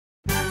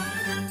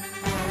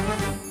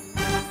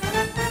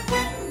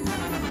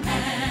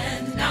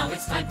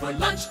time for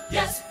lunch.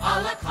 Yes,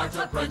 a la carte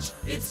or brunch.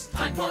 It's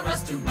time for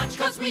us to munch,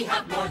 cause we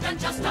have more than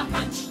just a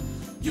hunch.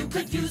 You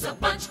could use a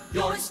bunch,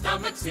 your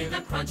stomach's in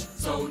a crunch.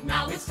 So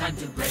now it's time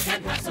to break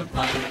and have some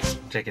fudge.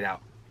 Check it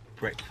out.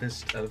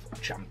 Breakfast of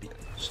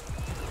champions.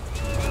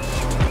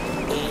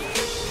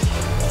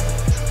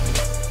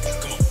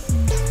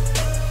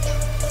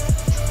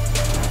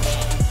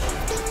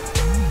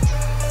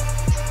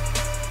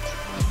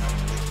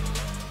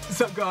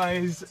 What's up,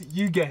 guys?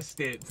 You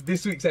guessed it.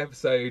 This week's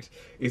episode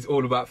is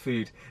all about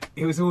food.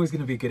 It was always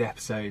going to be a good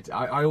episode.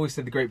 I always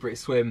said the Great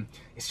British Swim,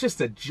 it's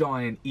just a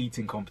giant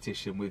eating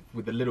competition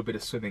with a little bit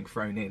of swimming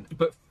thrown in.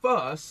 But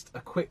first, a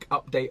quick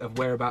update of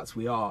whereabouts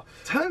we are.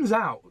 Turns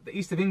out the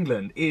east of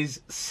England is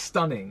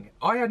stunning.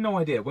 I had no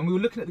idea. When we were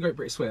looking at the Great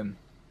British Swim,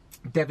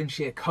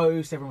 Devonshire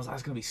coast, everyone was like,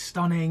 it's going to be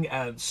stunning.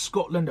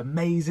 Scotland,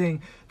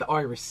 amazing. The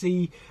Irish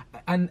Sea.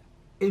 And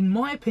in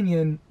my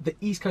opinion, the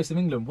east coast of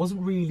England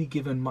wasn't really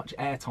given much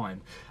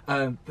airtime,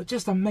 but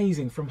just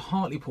amazing from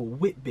Hartlepool,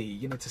 Whitby,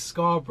 you know, to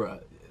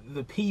Scarborough.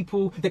 The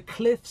people, the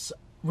cliffs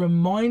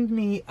remind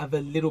me of a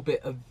little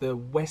bit of the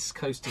west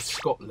coast of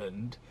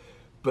Scotland,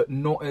 but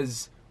not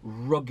as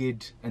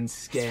rugged and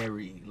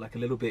scary, like a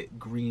little bit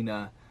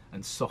greener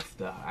and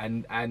softer,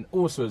 and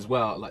also as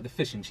well, like the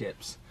fish and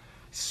chips.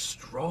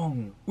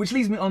 Strong. Which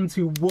leads me on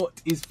to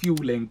what is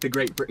fueling the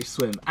Great British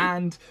Swim,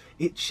 and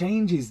it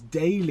changes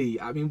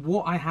daily. I mean,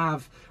 what I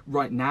have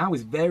right now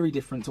is very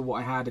different to what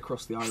I had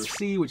across the Irish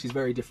Sea, which is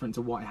very different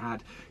to what I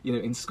had, you know,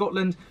 in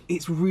Scotland.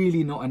 It's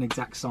really not an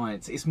exact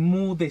science. It's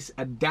more this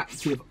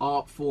adaptive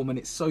art form, and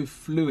it's so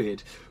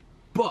fluid.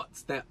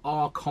 But there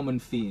are common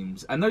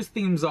themes, and those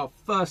themes are,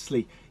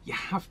 firstly, you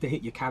have to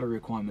hit your calorie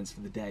requirements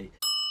for the day.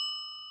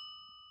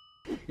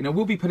 You know,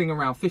 we'll be putting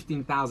around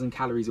 15,000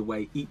 calories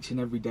away each and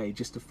every day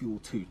just to fuel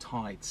 2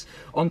 tides.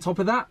 On top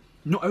of that,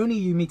 not only are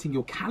you meeting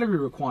your calorie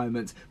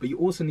requirements, but you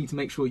also need to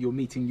make sure you're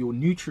meeting your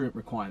nutrient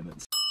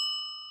requirements.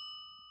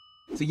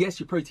 So yes,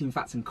 your protein,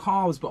 fats and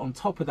carbs, but on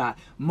top of that,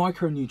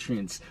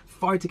 micronutrients,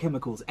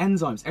 phytochemicals,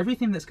 enzymes,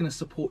 everything that's going to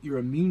support your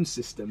immune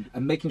system,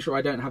 and making sure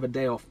I don't have a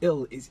day off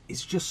ill is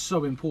just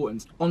so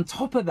important. On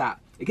top of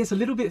that, it gets a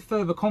little bit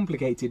further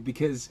complicated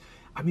because,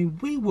 I mean,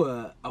 we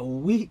were a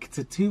week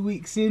to 2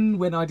 weeks in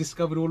when I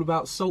discovered all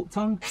about salt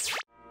tongue.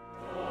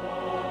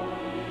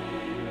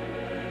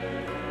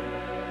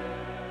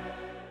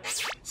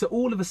 So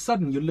all of a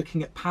sudden you're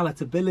looking at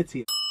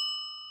palatability.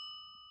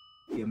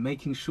 You're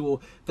making sure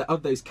that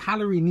of those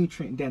calorie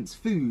nutrient dense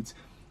foods,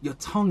 your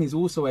tongue is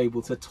also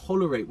able to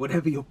tolerate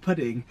whatever you're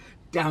putting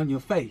down your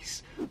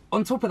face.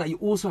 On top of that, you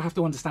also have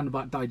to understand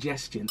about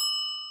digestion,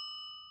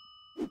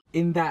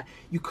 in that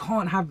you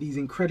can't have these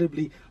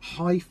incredibly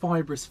high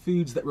fibrous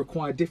foods that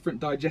require different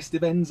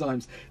digestive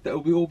enzymes that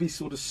will all be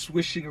sort of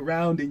swishing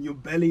around in your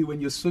belly when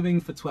you're swimming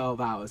for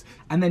 12 hours.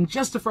 And then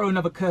just to throw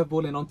another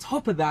curveball in on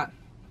top of that,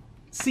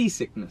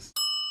 seasickness.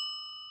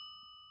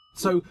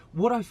 So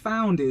what I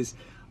found is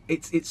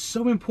it's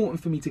so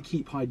important for me to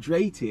keep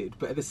hydrated,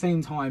 but at the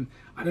same time,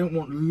 I don't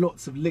want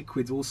lots of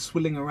liquids all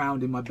swilling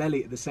around in my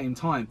belly at the same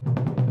time.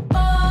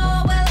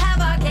 Oh, we'll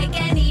have our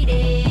cake and eat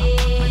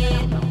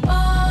it.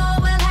 Oh,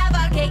 we'll have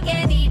our cake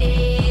and eat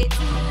it.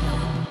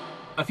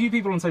 A few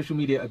people on social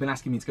media have been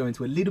asking me to go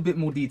into a little bit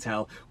more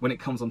detail when it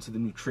comes onto the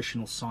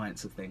nutritional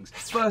science of things.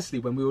 Firstly,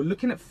 when we were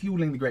looking at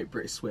fueling the Great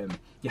British Swim,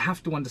 you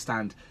have to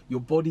understand your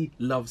body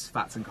loves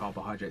fats and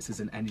carbohydrates as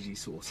an energy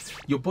source.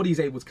 Your body is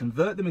able to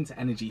convert them into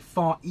energy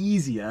far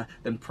easier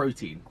than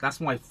protein.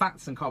 That's why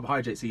fats and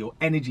carbohydrates are your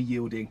energy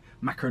yielding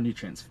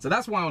macronutrients. So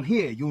that's why on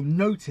here you'll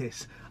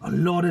notice a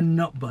lot of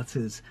nut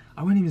butters.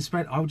 I won't even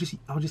spread, I'll just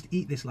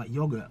eat this like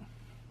yogurt.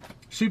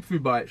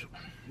 Superfood bites,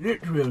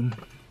 literally.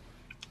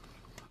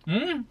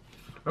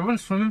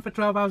 Everyone's swimming for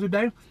 12 hours a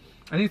day.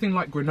 Anything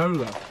like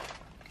granola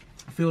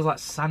feels like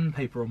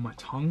sandpaper on my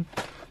tongue.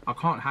 I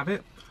can't have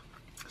it.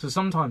 So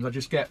sometimes I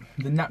just get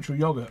the natural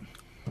yogurt.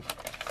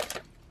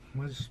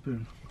 Where's the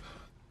spoon?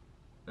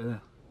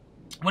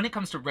 When it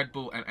comes to Red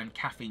Bull and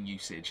caffeine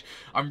usage,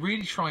 I'm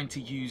really trying to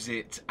use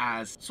it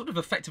as sort of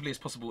effectively as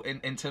possible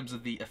in terms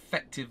of the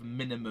effective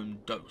minimum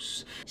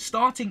dose.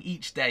 Starting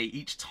each day,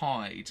 each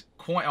tide,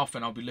 quite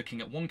often I'll be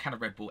looking at 1 can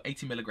of Red Bull,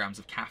 80 milligrams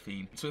of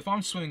caffeine. So if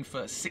I'm swimming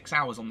for 6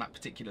 hours on that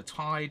particular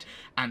tide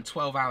and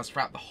 12 hours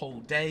throughout the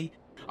whole day,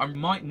 I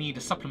might need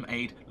a supplement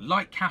aid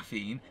like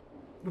caffeine.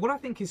 What I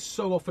think is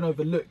so often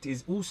overlooked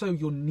is also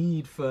your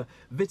need for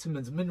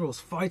vitamins,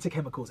 minerals,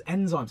 phytochemicals,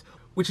 enzymes,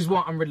 which is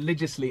why I'm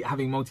religiously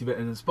having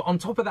multivitamins. But on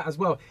top of that as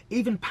well,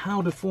 even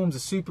powdered forms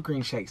of super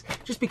green shakes.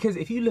 Just because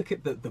if you look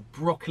at the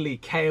broccoli,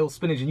 kale,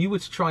 spinach, and you were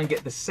to try and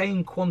get the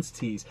same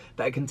quantities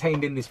that are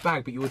contained in this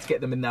bag, but you were to get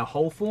them in their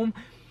whole form,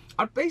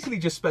 I'd basically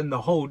just spend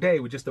the whole day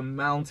with just a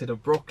mountain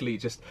of broccoli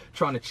just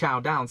trying to chow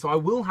down. So I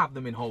will have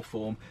them in whole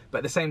form, but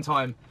at the same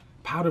time,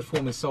 powdered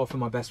form is so often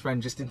my best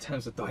friend just in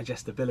terms of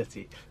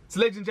digestibility.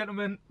 So ladies and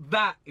gentlemen,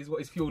 that is what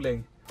is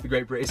fueling the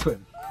Great British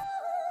Swim.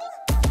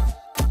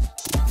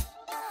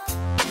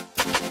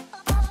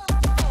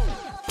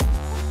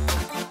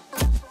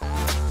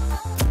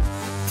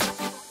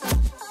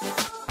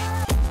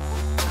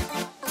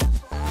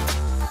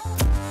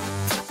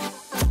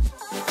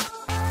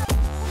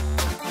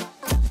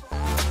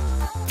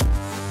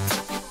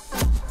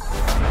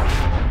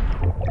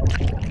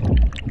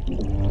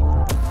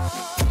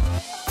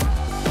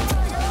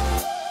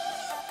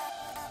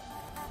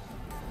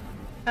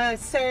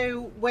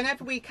 So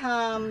whenever we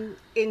come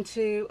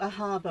into a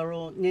harbour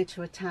or near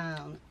to a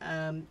town,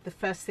 the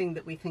first thing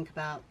that we think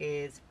about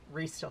is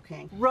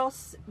restocking.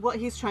 Ross, what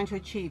he's trying to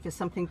achieve is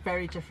something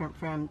very different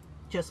from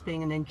just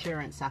being an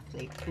endurance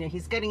athlete. You know,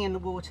 he's getting in the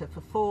water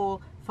for 4,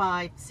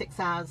 5, 6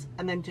 hours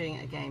and then doing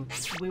it again.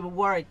 We were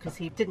worried because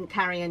he didn't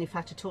carry any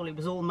fat at all, it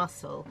was all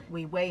muscle.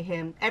 We weigh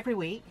him every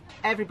week.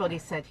 Everybody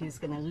said he was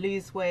going to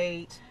lose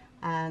weight,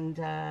 and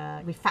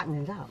we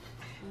fattened it up.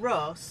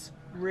 Ross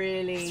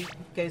really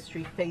goes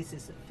through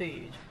phases of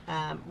food.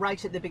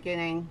 Right at the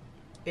beginning,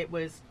 it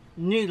was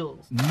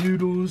noodles.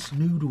 Noodles,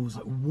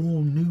 like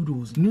warm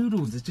noodles.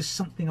 Noodles, there's just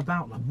something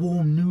about like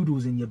warm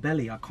noodles in your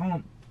belly. I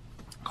can't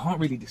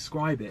really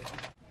describe it.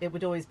 It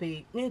would always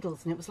be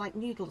noodles, and it was like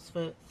noodles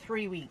for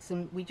 3 weeks,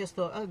 and we just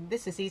thought, oh,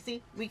 this is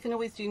easy. We can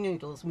always do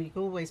noodles, and we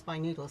can always buy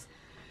noodles.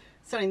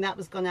 Suddenly that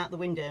was gone out the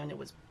window, and it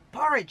was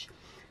porridge.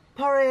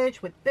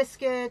 Porridge with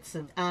biscuits,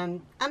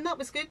 and that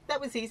was good, that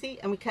was easy,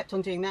 and we kept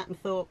on doing that and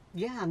thought,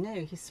 yeah,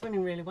 no, he's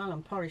swimming really well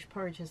on porridge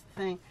is the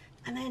thing.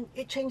 And then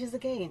it changes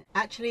again.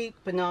 Actually,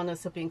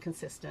 bananas have been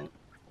consistent.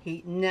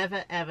 He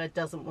never ever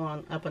doesn't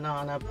want a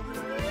banana.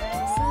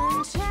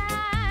 Sunshine,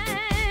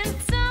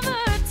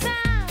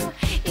 summertime,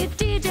 if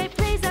DJ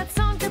plays that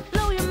song to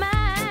blow your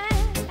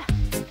mind.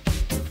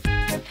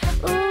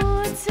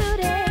 Ooh,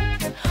 today,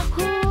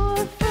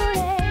 ooh,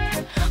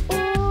 today,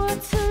 ooh,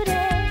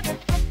 today,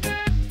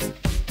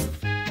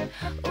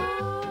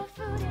 ooh,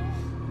 today.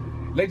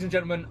 Ladies and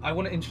gentlemen, I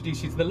want to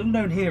introduce you to the little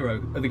known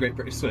hero of the Great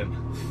British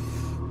Swim.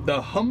 The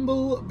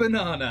humble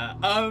banana.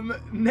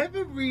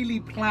 Never really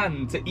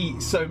planned to eat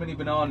so many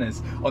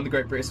bananas on the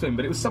Great British Swim,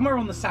 but it was somewhere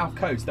on the south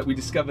coast that we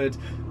discovered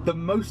the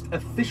most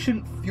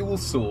efficient fuel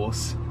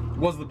source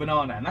was the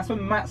banana, and that's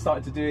when Matt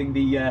started doing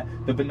the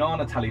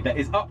banana tally that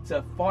is up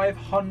to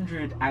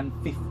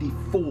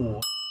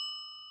 554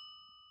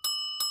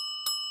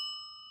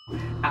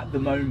 at the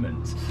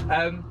moment.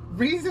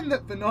 Reason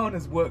that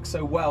bananas work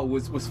so well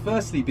was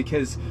firstly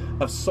because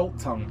of salt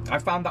tongue. I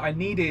found that I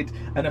needed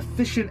an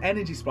efficient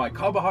energy supply,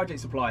 carbohydrate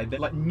supply, that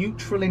like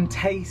neutral in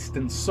taste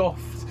and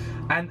soft,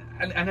 and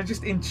I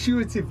just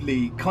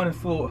intuitively kind of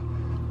thought,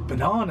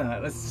 banana,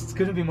 that's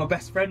gonna be my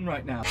best friend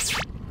right now.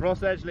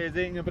 Ross Edgley is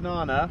eating a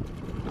banana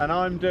and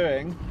I'm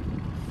doing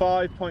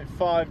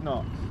 5.5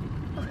 knots.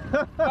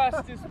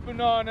 Fastest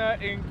banana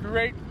in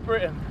Great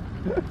Britain.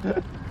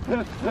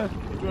 Do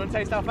you want to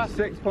taste how fast?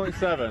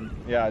 6.7.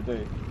 Yeah, I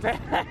do.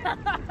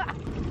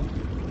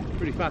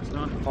 Pretty fast,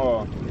 huh?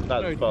 Oh,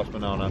 that's a fast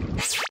banana.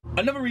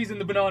 Another reason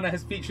the banana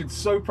has featured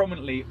so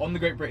prominently on the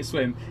Great British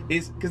Swim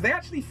is because they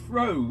actually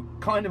throw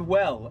kind of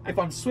well. If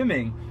I'm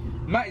swimming,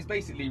 Matt is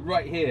basically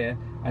right here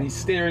and he's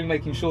steering,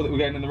 making sure that we're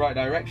going in the right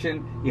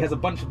direction. He has a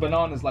bunch of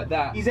bananas like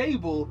that. He's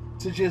able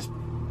to just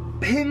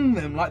ping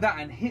them like that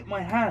and hit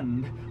my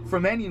hand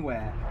from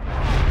anywhere.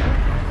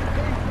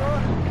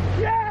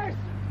 Yes!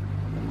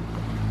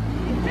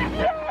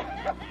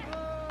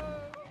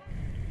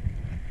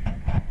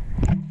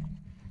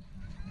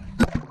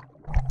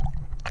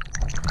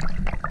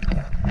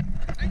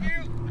 Thank you.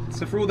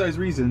 So for all those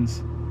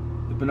reasons,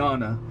 the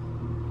banana,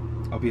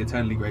 I'll be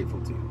eternally grateful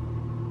to.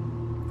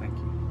 Thank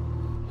you.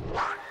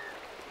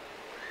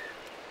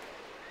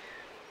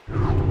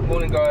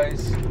 Morning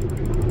guys,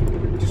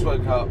 just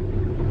woke up,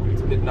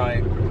 it's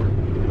midnight.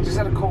 Just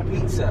had a cold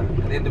pizza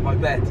at the end of my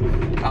bed.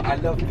 I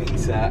love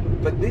pizza,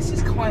 but this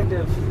is kind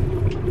of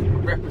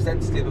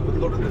representative of a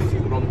lot of the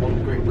fuel on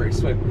the Great British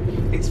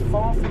Swim. It's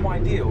far from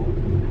ideal,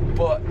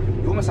 but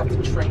you almost have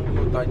to train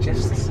your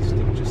digestive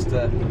system just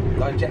to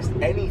digest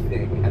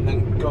anything and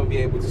then go and be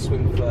able to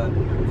swim for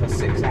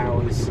 6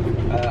 hours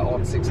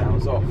on, 6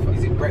 hours off.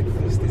 Is it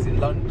breakfast? Is it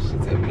lunch?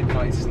 Is it a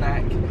midnight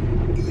snack?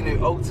 You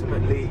know,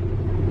 ultimately,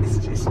 it's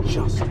just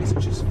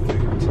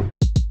food.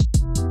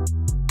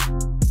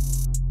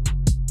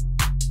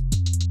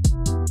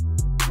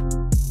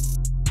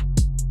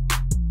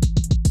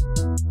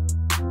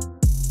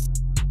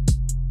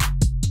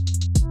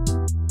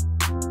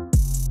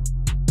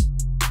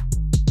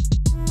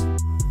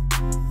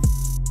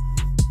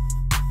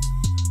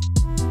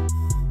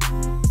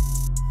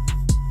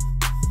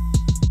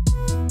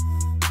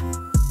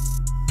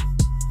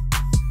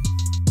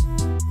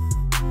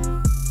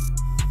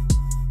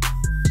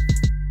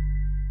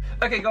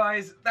 Okay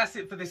guys, that's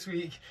it for this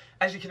week.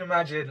 As you can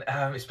imagine,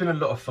 it's been a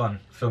lot of fun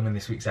filming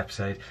this week's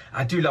episode.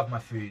 I do love my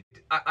food.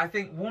 I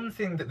think one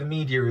thing that the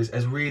media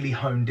has really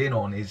honed in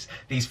on is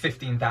these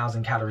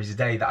 15,000 calories a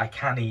day that I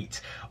can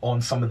eat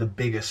on some of the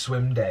bigger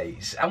swim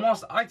days. And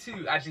whilst I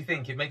too actually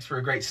think it makes for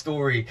a great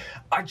story,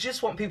 I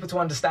just want people to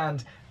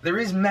understand there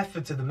is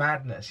method to the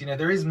madness. You know,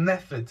 there is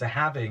method to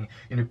having,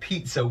 you know,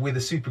 pizza with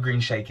a super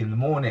green shake in the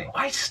morning.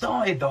 I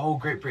started the whole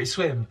Great British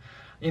Swim,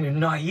 you know,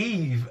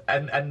 naive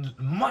and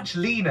much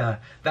leaner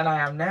than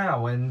I am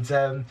now. And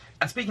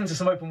speaking to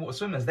some open water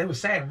swimmers, they were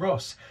saying,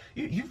 Ross,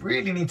 you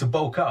really need to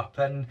bulk up.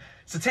 And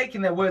so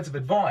taking their words of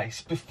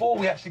advice, before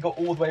we actually got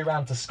all the way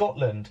around to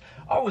Scotland,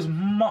 I was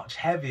much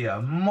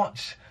heavier,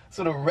 much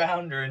sort of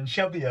rounder and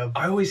chubbier.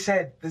 I always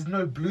said there's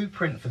no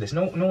blueprint for this.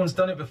 No one's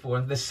done it before,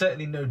 and there's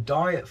certainly no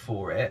diet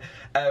for it.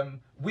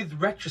 with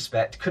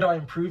retrospect, could I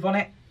improve on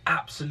it?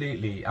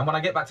 Absolutely. And when I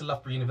get back to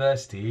Loughborough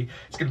University,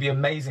 it's going to be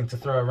amazing to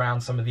throw around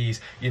some of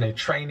these, you know,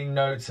 training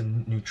notes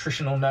and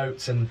nutritional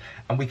notes, and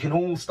we can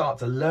all start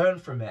to learn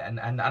from it and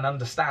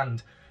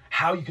understand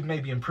how you could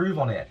maybe improve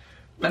on it.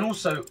 And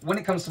also, when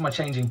it comes to my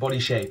changing body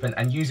shape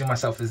and using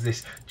myself as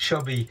this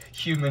chubby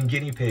human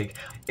guinea pig,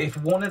 if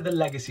one of the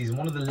legacies and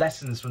one of the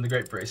lessons from the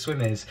Great British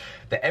Swim is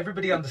that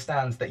everybody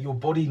understands that your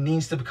body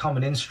needs to become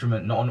an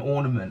instrument, not an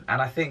ornament.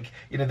 And I think,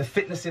 you know, the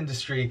fitness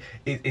industry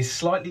is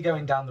slightly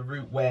going down the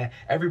route where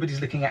everybody's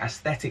looking at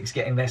aesthetics,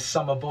 getting their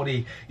summer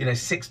body, you know,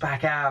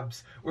 six-pack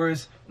abs,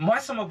 whereas my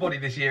summer body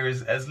this year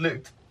has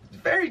looked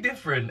very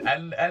different.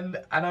 And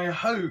I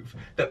hope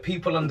that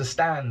people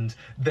understand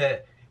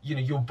that, you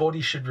know, your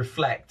body should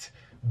reflect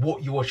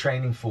what you're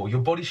training for. Your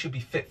body should be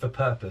fit for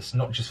purpose,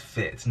 not just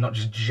fit, not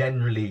just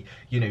generally,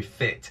 you know,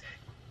 fit.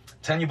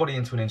 Turn your body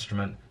into an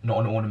instrument, not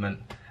an ornament,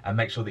 and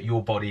make sure that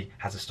your body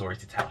has a story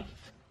to tell.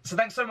 So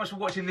thanks so much for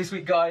watching this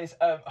week, guys.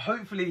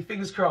 Hopefully,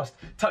 fingers crossed,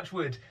 touch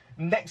wood,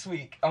 next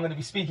week I'm going to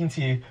be speaking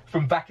to you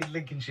from back in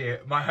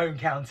Lincolnshire, my home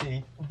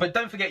county. But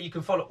don't forget, you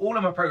can follow all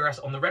of my progress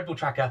on the Red Bull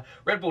tracker,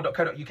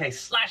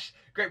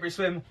 redbull.co.uk/Great British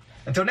Swim.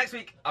 Until next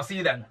week, I'll see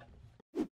you then.